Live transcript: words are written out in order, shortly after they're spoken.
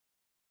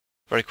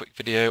Very quick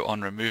video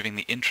on removing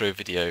the intro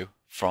video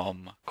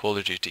from Call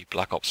of Duty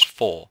Black Ops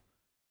 4.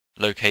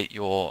 Locate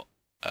your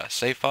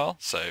save file,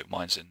 so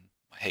mine's in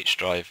my H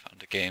drive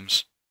under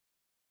Games.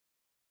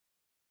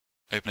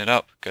 Open it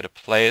up, go to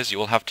Players. You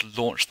will have to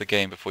launch the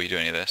game before you do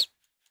any of this.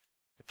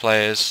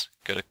 Players,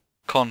 go to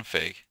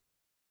Config,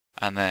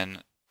 and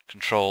then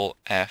Control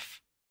F,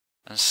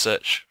 and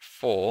search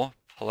for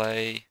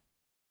play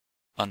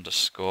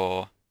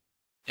underscore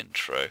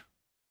intro.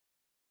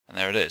 And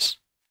there it is.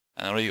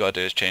 And all you gotta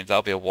do is change,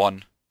 that'll be a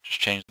 1, just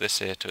change this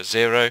here to a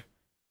 0,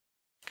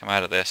 come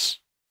out of this,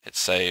 hit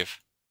save,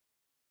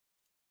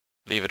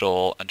 leave it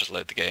all and just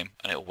load the game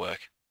and it'll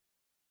work.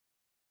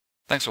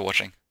 Thanks for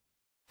watching.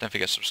 Don't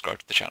forget to subscribe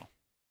to the channel.